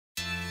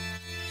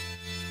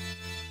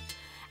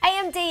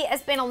AMD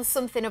has been on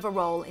something of a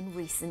roll in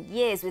recent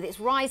years, with its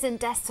Ryzen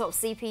desktop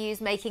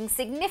CPUs making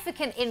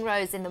significant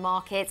inroads in the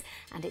market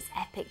and its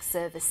EPYC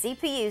server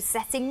CPUs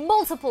setting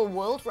multiple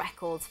world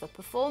records for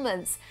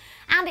performance.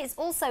 And it's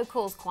also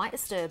caused quite a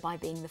stir by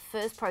being the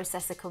first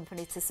processor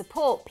company to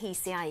support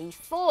PCIe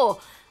 4,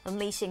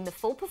 unleashing the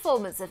full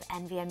performance of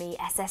NVMe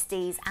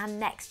SSDs and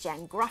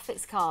next-gen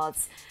graphics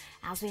cards.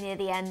 As we near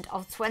the end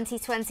of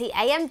 2020,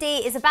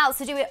 AMD is about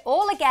to do it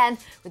all again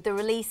with the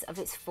release of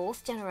its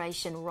 4th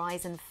generation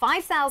Ryzen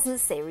 5000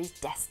 series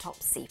desktop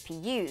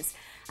CPUs.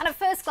 And at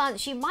first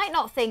glance, you might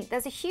not think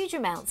there's a huge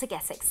amount to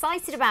get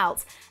excited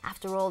about.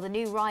 After all, the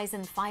new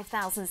Ryzen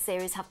 5000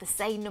 series have the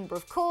same number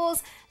of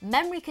cores,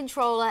 memory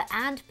controller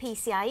and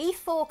PCIe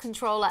 4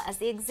 controller as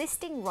the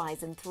existing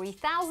Ryzen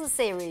 3000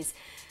 series.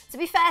 To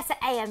be fair to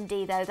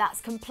AMD though,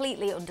 that's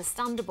completely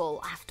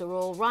understandable. After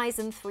all,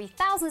 Ryzen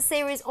 3000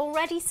 series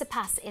already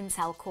surpass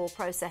Intel Core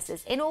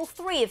processors in all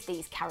 3 of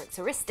these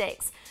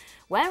characteristics.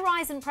 Where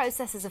Ryzen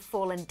processors have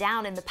fallen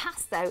down in the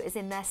past though is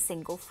in their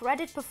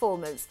single-threaded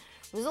performance,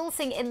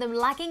 resulting in them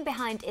lagging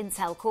behind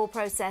Intel Core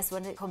processors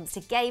when it comes to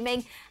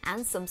gaming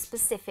and some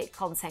specific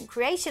content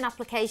creation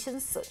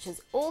applications such as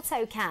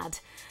AutoCAD.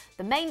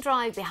 The main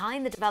drive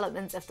behind the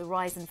development of the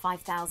Ryzen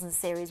 5000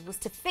 series was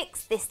to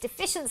fix this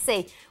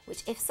deficiency,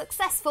 which if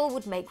successful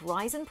would make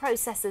Ryzen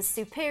processors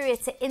superior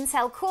to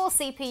Intel Core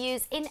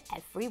CPUs in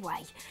every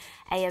way.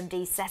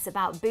 AMD set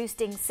about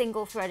boosting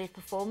single-threaded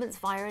performance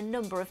via a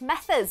number of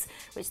methods,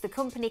 which the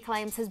company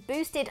claims has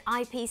boosted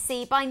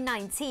IPC by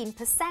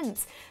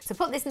 19%. To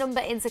put this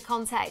number into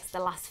context, the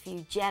last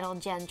few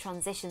gen-on-gen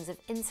transitions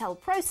of Intel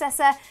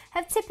processor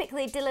have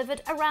typically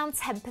delivered around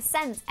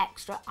 10%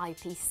 extra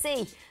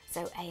IPC.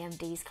 So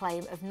AMD's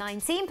claim of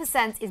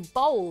 19% is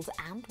bold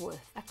and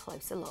worth a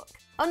closer look.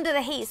 Under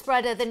the heat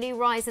spreader, the new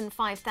Ryzen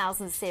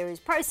 5000 series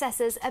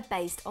processors are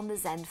based on the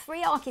Zen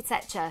 3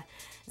 architecture.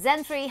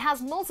 Zen 3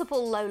 has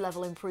multiple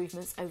low-level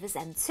improvements over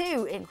Zen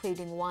 2,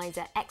 including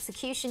wider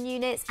execution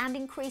units and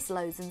increased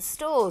loads and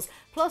stores,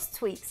 plus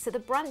tweaks to the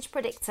branch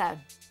predictor.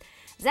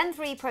 Zen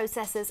 3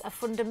 processors are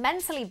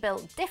fundamentally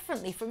built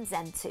differently from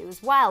Zen 2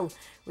 as well,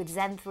 with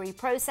Zen 3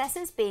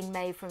 processors being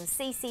made from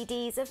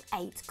CCDs of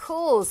 8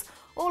 cores,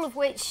 all of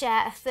which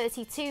share a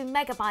 32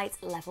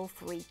 MB level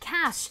 3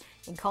 cache.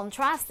 In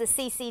contrast, the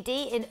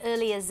CCD in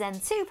earlier Zen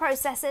 2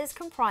 processors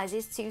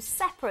comprises 2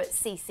 separate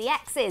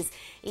CCXs,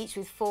 each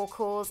with 4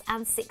 cores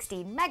and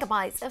 16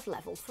 MB of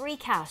level 3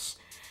 cache.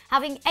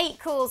 Having 8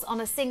 cores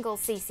on a single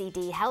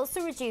CCD helps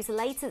to reduce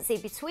latency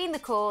between the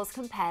cores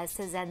compared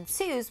to Zen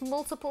 2's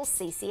multiple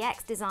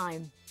CCX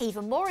design.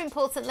 Even more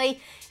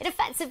importantly, it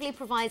effectively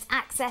provides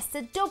access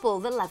to double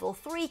the level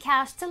 3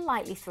 cache to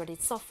lightly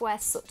threaded software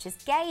such as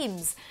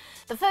games.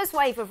 The first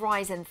wave of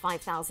Ryzen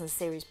 5000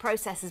 series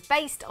processors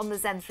based on the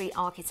Zen 3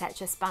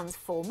 architecture spans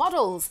 4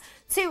 models,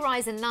 2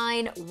 Ryzen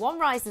 9, 1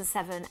 Ryzen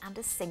 7 and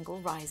a single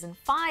Ryzen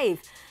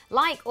 5.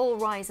 Like all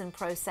Ryzen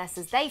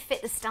processors, they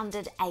fit the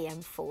standard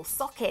AM4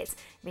 socket,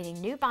 meaning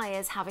new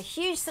buyers have a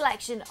huge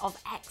selection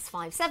of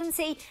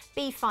X570,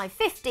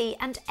 B550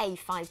 and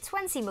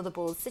A520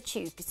 motherboards to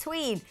choose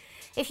between.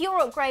 If you're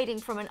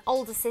upgrading from an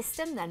older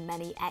system, then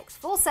many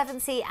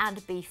X470 and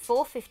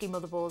B450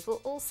 motherboards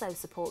will also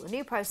support the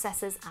new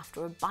processors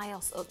after a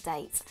BIOS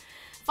update.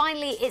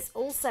 Finally, it's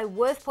also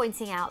worth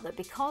pointing out that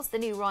because the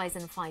new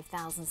Ryzen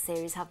 5000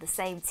 series have the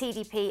same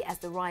TDP as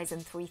the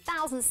Ryzen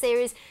 3000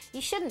 series,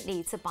 you shouldn't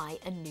need to buy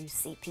a new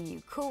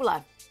CPU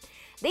cooler.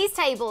 These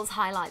tables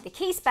highlight the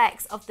key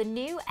specs of the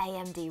new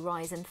AMD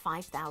Ryzen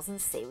 5000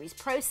 series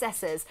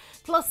processors,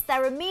 plus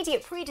their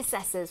immediate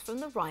predecessors from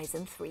the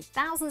Ryzen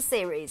 3000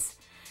 series.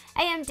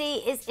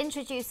 AMD is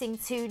introducing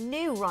 2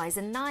 new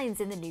Ryzen 9s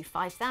in the new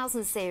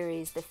 5000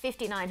 series, the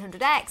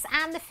 5900X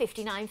and the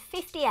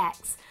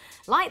 5950X.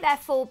 Like their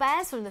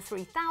forebears from the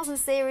 3000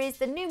 series,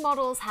 the new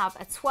models have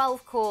a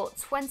 12-core,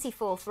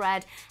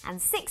 24-thread and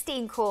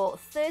 16-core,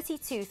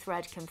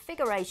 32-thread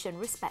configuration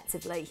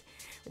respectively.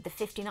 With the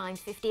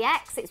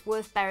 5950X, it's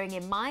worth bearing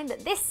in mind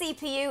that this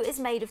CPU is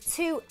made of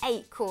 2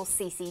 8-core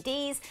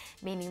CCDs,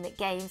 meaning that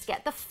games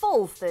get the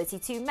full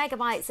 32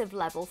 MB of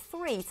level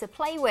 3 to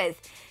play with.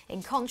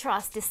 In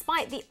contrast,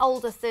 despite the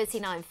older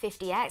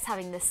 3950X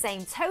having the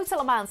same total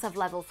amount of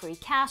level 3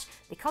 cache,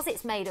 because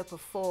it's made up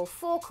of 4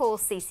 4-core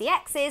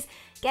CCXs,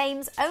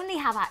 games only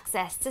have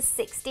access to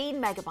 16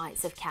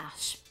 MB of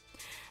cache.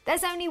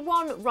 There's only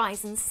one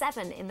Ryzen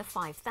 7 in the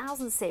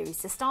 5000 series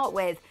to start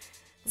with.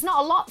 There's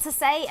not a lot to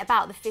say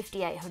about the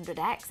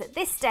 5800X at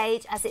this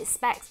stage, as its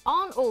specs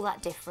aren't all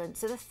that different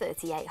to the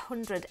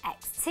 3800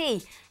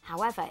 XT.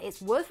 However,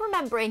 it's worth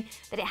remembering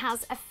that it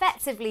has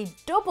effectively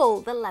double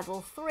the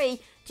level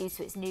 3 due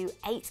to its new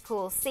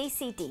 8-core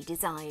CCD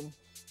design.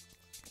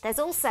 There's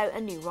also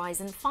a new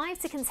Ryzen 5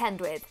 to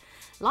contend with.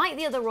 Like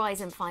the other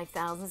Ryzen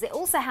 5000s, it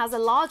also has a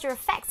larger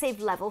effective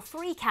level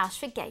 3 cache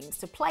for games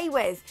to play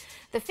with.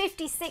 The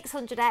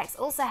 5600X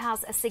also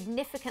has a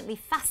significantly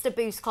faster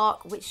boost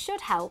clock, which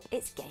should help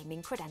its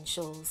gaming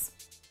credentials.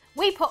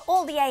 We put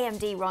all the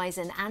AMD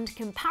Ryzen and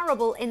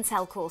comparable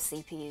Intel Core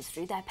CPUs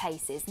through their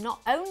paces,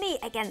 not only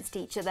against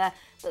each other,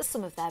 but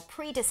some of their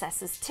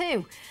predecessors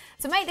too.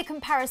 To make the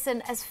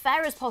comparison as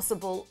fair as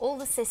possible, all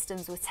the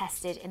systems were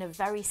tested in a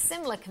very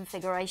similar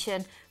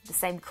configuration, with the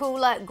same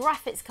cooler,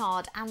 graphics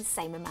card and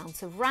same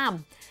amount of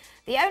RAM.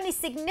 The only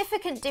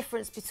significant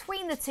difference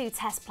between the two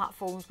test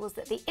platforms was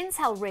that the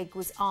Intel rig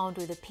was armed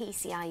with a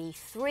PCIe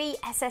 3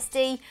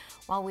 SSD,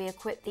 while we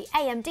equipped the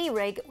AMD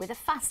rig with a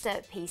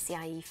faster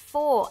PCIe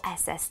 4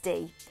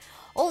 SSD.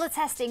 All the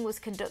testing was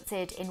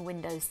conducted in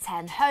Windows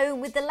 10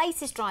 Home with the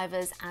latest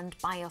drivers and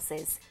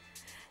BIOSes.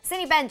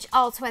 Cinebench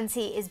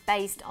R20 is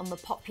based on the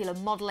popular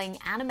modelling,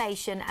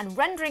 animation and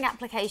rendering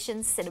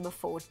application Cinema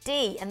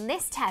 4D, and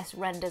this test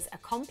renders a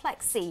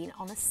complex scene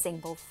on a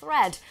single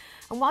thread.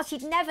 And whilst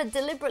you'd never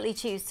deliberately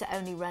choose to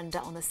only render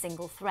on a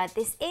single thread,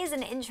 this is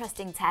an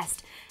interesting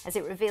test as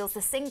it reveals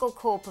the single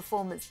core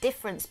performance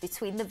difference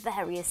between the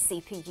various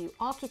CPU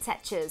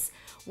architectures.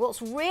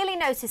 What's really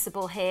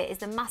noticeable here is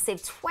the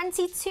massive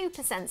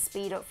 22%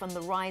 speed up from the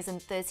Ryzen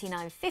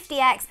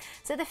 3950X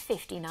to the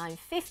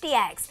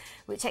 5950X,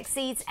 which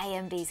exceeds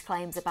AMD's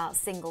claims about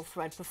single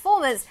thread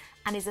performance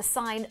and is a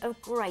sign of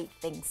great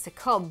things to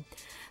come.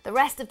 The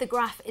rest of the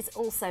graph is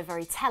also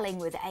very telling,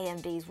 with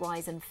AMD's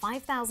Ryzen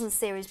 5000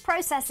 series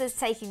processors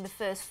taking the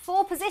first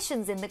 4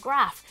 positions in the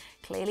graph,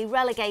 clearly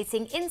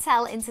relegating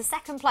Intel into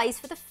second place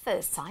for the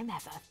first time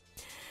ever.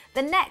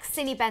 The next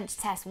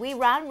Cinebench test we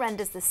ran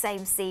renders the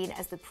same scene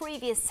as the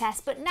previous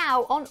test, but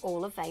now on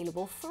all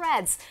available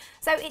threads,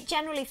 so it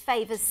generally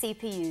favours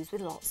CPUs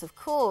with lots of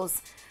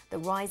cores. The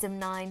Ryzen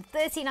 9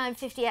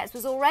 3950X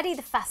was already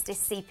the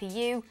fastest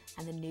CPU,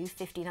 and the new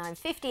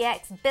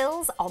 5950X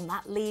builds on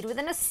that lead with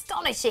an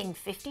astonishing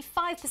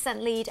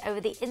 55% lead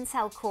over the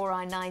Intel Core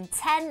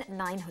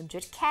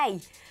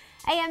i9-10900K.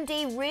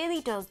 AMD really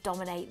does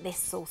dominate this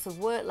source of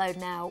workload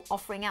now,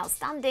 offering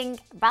outstanding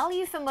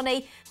value for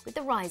money with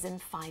the Ryzen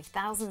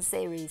 5000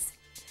 series.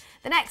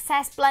 The next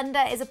test,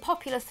 Blender, is a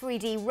popular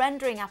 3D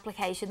rendering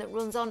application that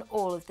runs on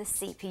all of the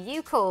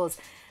CPU cores.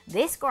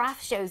 This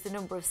graph shows the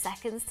number of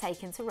seconds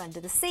taken to render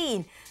the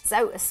scene,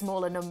 so a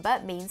smaller number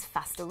means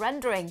faster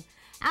rendering.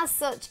 As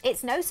such,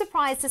 it's no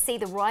surprise to see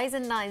the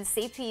Ryzen 9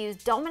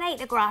 CPUs dominate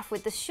the graph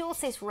with the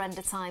shortest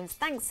render times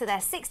thanks to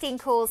their 16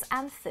 cores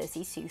and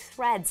 32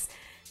 threads.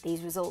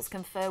 These results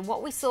confirm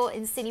what we saw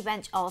in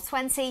Cinebench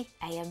R20.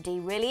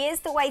 AMD really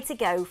is the way to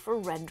go for a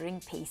rendering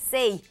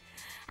PC.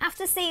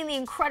 After seeing the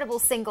incredible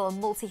single and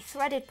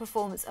multi-threaded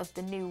performance of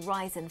the new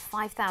Ryzen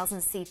 5000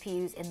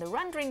 CPUs in the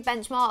rendering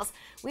benchmarks,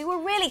 we were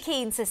really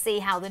keen to see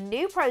how the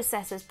new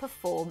processors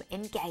perform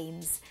in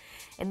games.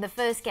 In the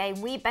first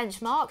game we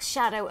benchmarked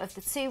Shadow of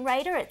the Tomb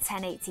Raider at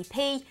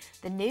 1080p,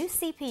 the new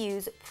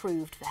CPUs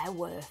proved their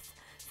worth.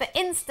 For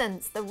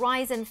instance, the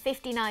Ryzen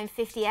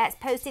 5950X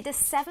posted a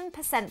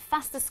 7%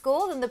 faster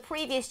score than the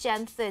previous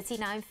gen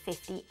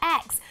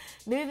 3950X,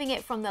 moving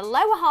it from the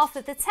lower half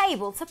of the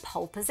table to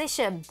pole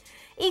position,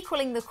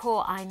 equaling the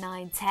Core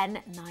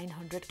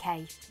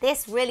i9-10900K.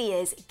 This really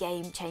is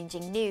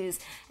game-changing news,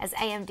 as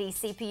AMD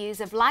CPUs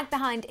have lagged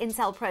behind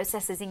Intel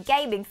processors in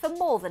gaming for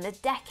more than a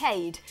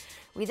decade.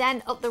 We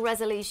then upped the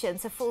resolution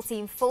to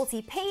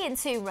 1440p in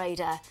Tomb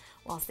Raider.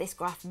 Whilst this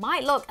graph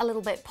might look a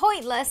little bit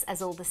pointless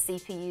as all the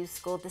CPUs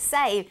scored the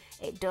same,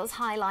 it does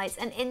highlight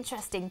an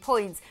interesting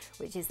point,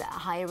 which is that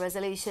at higher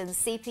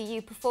resolutions,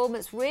 CPU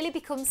performance really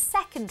becomes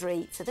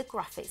secondary to the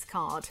graphics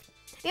card.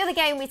 The other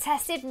game we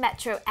tested,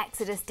 Metro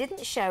Exodus,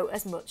 didn't show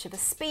as much of a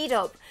speed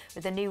up,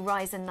 with the new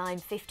Ryzen 9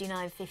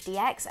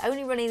 5950X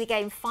only running the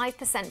game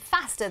 5%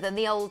 faster than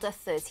the older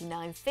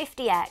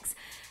 3950X.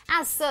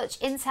 As such,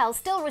 Intel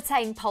still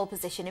retained pole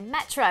position in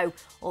Metro,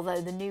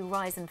 although the new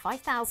Ryzen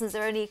 5000s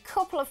are only a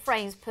couple of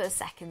frames per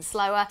second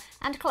slower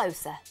and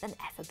closer than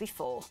ever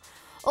before.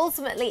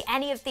 Ultimately,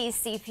 any of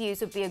these CPUs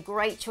would be a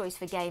great choice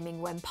for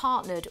gaming when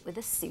partnered with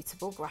a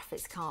suitable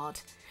graphics card.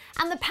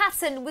 And the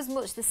pattern was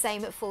much the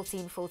same at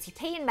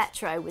 1440p in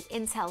Metro, with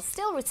Intel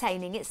still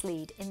retaining its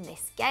lead in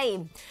this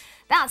game.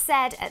 That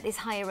said, at this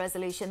higher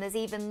resolution, there's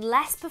even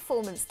less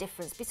performance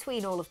difference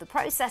between all of the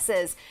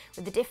processors,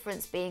 with the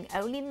difference being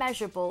only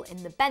measurable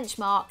in the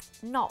benchmark,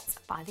 not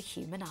by the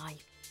human eye.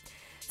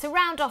 To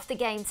round off the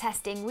game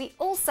testing, we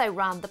also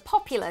ran the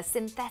popular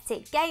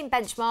synthetic game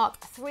benchmark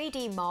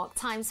 3D Mark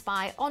Time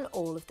Spy on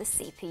all of the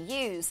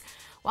CPUs.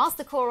 Whilst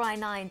the Core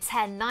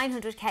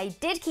i9-10900K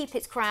did keep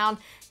its crown,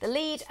 the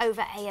lead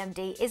over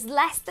AMD is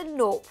less than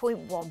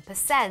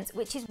 0.1%,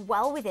 which is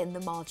well within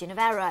the margin of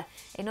error.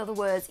 In other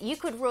words, you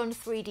could run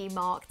 3D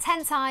Mark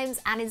 10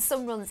 times, and in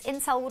some runs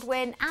Intel would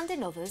win, and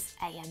in others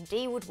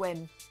AMD would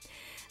win.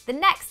 The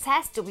next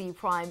test, W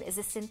prime, is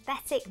a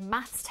synthetic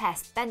maths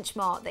test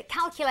benchmark that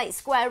calculates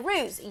square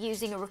roots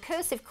using a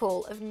recursive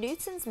call of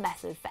Newton's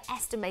method for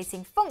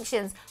estimating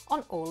functions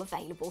on all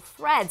available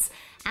threads.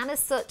 And as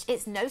such,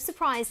 it's no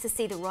surprise to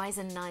see the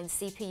Ryzen 9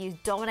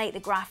 CPUs dominate the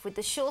graph with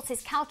the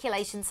shortest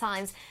calculation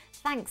times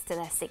thanks to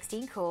their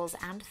 16 cores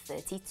and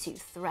 32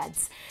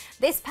 threads.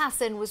 This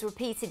pattern was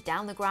repeated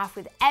down the graph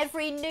with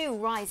every new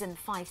Ryzen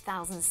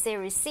 5000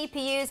 series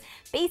CPUs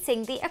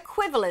beating the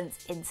equivalent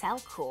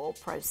Intel Core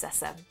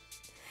processor.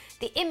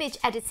 The image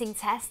editing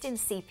test in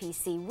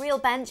CPC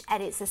Realbench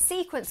edits a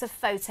sequence of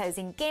photos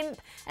in GIMP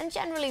and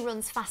generally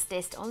runs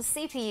fastest on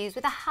CPUs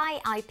with a high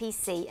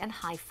IPC and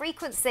high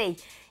frequency.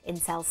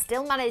 Intel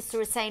still managed to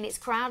retain its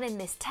crown in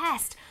this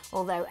test,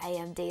 although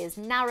AMD has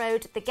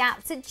narrowed the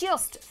gap to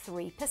just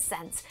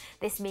 3%.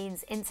 This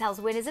means Intel's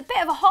win is a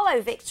bit of a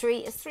hollow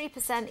victory, as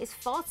 3% is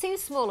far too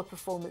small a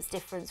performance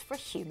difference for a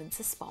human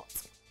to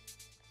spot.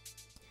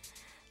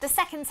 The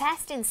second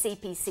test in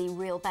CPC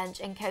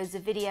Realbench encodes a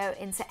video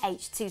into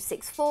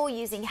H.264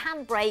 using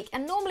Handbrake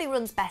and normally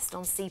runs best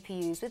on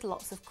CPUs with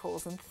lots of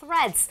cores and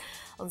threads.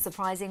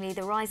 Unsurprisingly,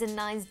 the Ryzen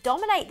 9s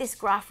dominate this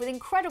graph with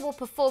incredible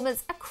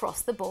performance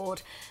across the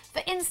board.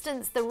 For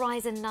instance, the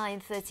Ryzen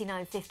 9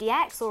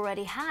 3950X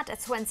already had a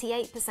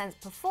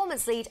 28%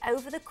 performance lead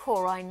over the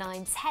Core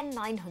i9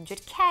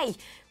 10900K,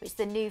 which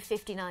the new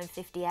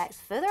 5950X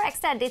further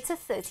extended to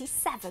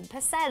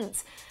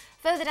 37%.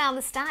 Further down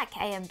the stack,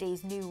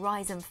 AMD's new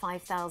Ryzen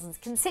 5000s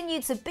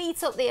continued to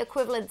beat up the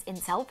equivalent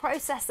Intel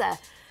processor.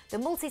 The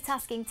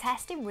multitasking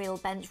test in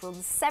Realbench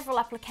runs several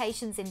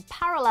applications in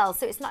parallel,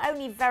 so it's not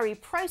only very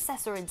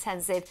processor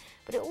intensive,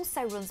 but it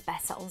also runs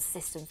better on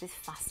systems with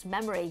fast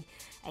memory.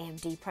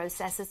 AMD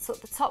processors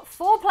took the top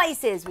 4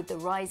 places with the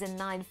Ryzen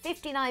 9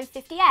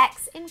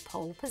 5950X in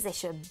pole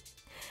position.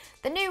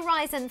 The new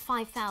Ryzen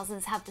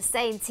 5000s have the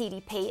same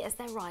TDP as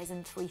their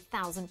Ryzen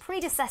 3000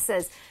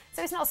 predecessors,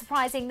 so it's not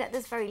surprising that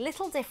there's very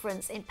little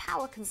difference in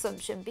power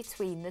consumption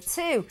between the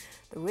two.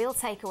 The real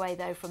takeaway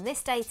though from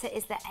this data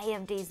is that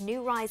AMD's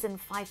new Ryzen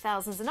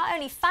 5000s are not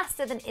only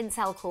faster than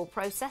Intel Core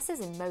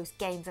processors in most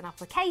games and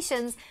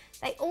applications,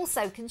 they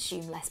also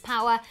consume less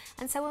power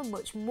and so are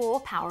much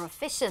more power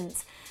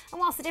efficient. And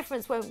whilst the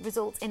difference won't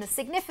result in a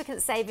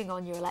significant saving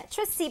on your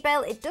electricity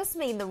bill, it does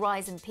mean the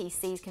Ryzen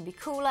PCs can be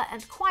cooler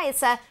and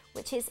quieter,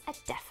 which is a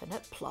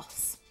definite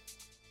plus.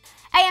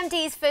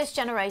 AMD's first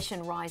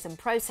generation Ryzen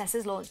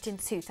processors launched in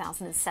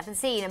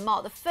 2017 and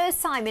marked the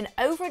first time in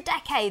over a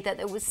decade that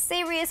there was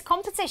serious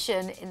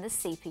competition in the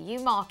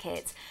CPU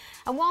market.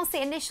 And whilst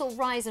the initial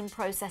Ryzen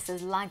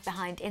processors lagged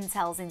behind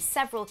Intel's in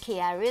several key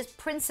areas,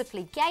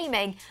 principally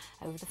gaming,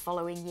 over the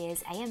following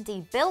years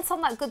AMD built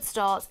on that good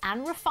start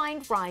and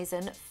refined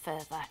Ryzen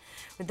further.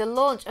 With the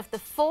launch of the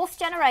 4th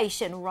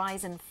generation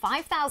Ryzen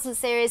 5000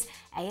 series,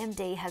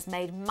 AMD has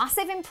made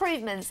massive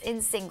improvements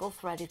in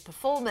single-threaded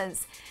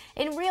performance.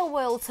 In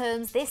real-world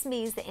terms, this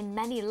means that in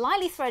many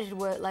lightly threaded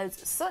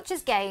workloads, such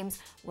as games,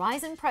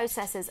 Ryzen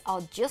processors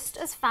are just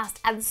as fast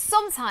and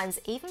sometimes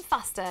even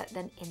faster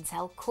than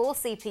Intel Core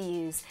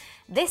CPUs.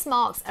 This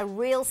marks a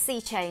real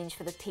sea change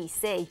for the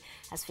PC,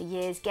 as for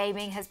years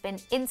gaming has been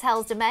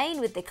Intel's domain,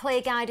 with the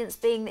clear guidance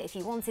being that if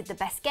you wanted the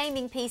best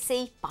gaming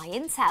PC, buy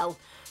Intel.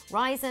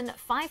 Ryzen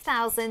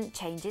 5000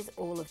 changes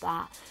all of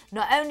that.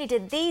 Not only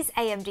did these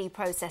AMD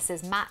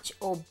processors match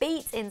or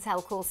beat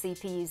Intel Core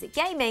CPUs at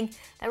gaming,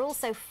 they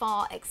also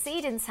far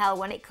exceed Intel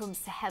when it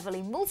comes to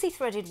heavily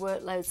multi-threaded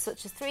workloads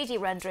such as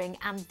 3D rendering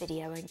and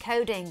video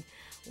encoding.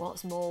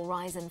 What's more,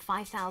 Ryzen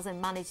 5000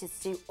 manages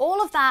to do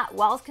all of that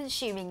whilst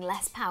consuming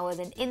less power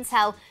than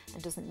Intel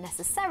and doesn't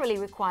necessarily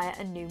require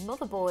a new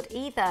motherboard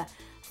either.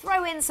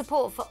 Throw in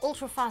support for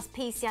ultra-fast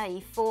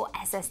PCIe 4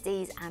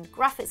 SSDs and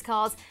graphics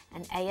cards,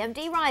 and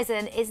AMD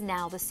Ryzen is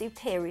now the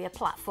superior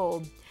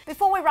platform.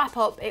 Before we wrap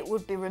up, it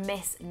would be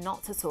remiss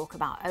not to talk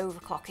about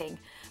overclocking.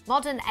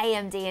 Modern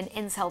AMD and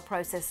Intel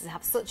processors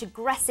have such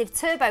aggressive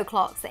turbo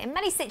clocks that in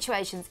many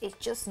situations it's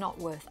just not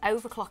worth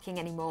overclocking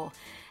anymore.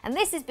 And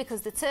this is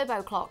because the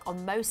turbo clock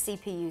on most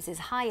CPUs is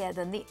higher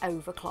than the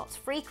overclocked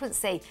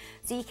frequency,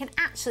 so you can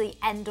actually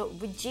end up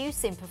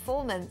reducing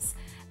performance.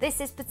 This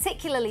is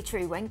particularly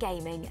true when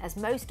gaming, as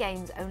most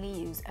games only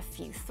use a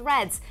few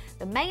threads.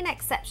 The main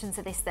exception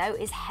to this though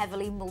is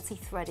heavily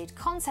multi-threaded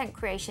content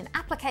creation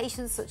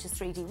applications such as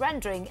 3D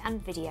rendering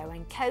and video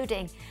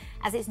encoding,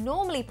 as it's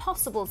normally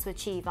possible to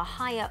achieve a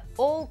higher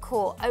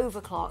all-core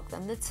overclock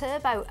than the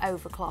turbo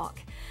overclock.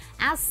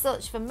 As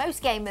such, for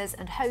most gamers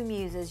and home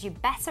users, you're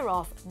better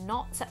off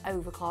not to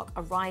overclock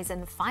a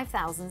Ryzen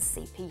 5000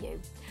 CPU.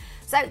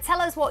 So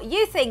tell us what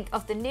you think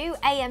of the new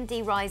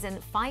AMD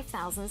Ryzen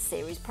 5000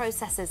 series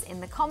processors in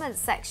the comments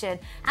section,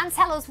 and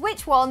tell us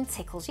which one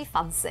tickles your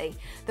fancy.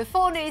 The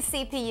 4 new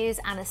CPUs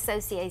and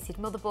associated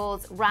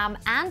motherboards, RAM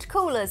and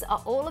coolers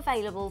are all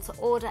available to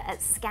order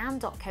at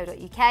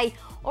scan.co.uk,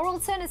 or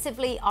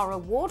alternatively our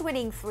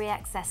award-winning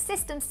 3XS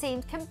systems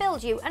team can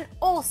build you an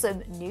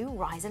awesome new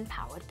Ryzen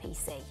powered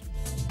PC.